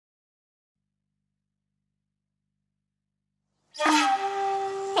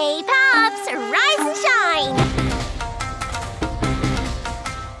Hey, Pops! Rise and shine!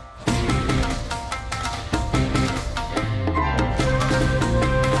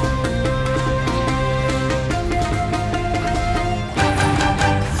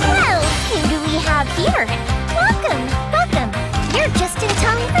 Well, who do we have here? Welcome, welcome. You're just in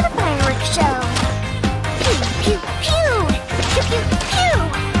time for the fireworks show. Pew, pew, pew! Pew, pew, pew!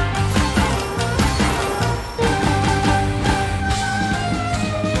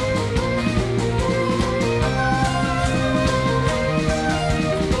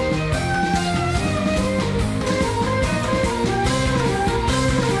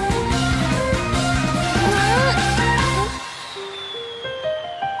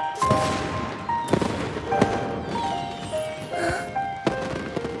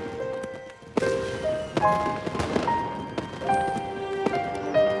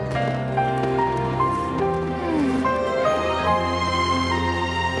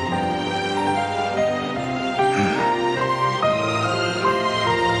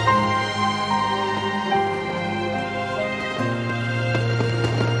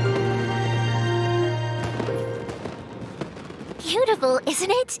 Beautiful,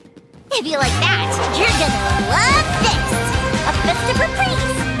 isn't it? If you like that, you're gonna love this! A festive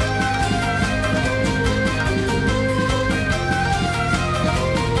reprise!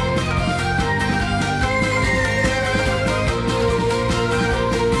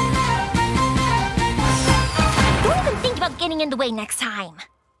 Don't even think about getting in the way next time.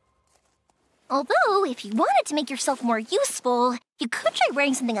 Although, if you wanted to make yourself more useful, you could try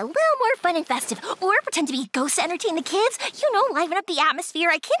wearing something a little more fun and festive, or pretend to be a ghost to entertain the kids. You know, liven up the atmosphere.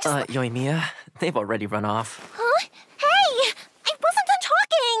 I can't just... Yoimiya, they've already run off. Huh? Hey!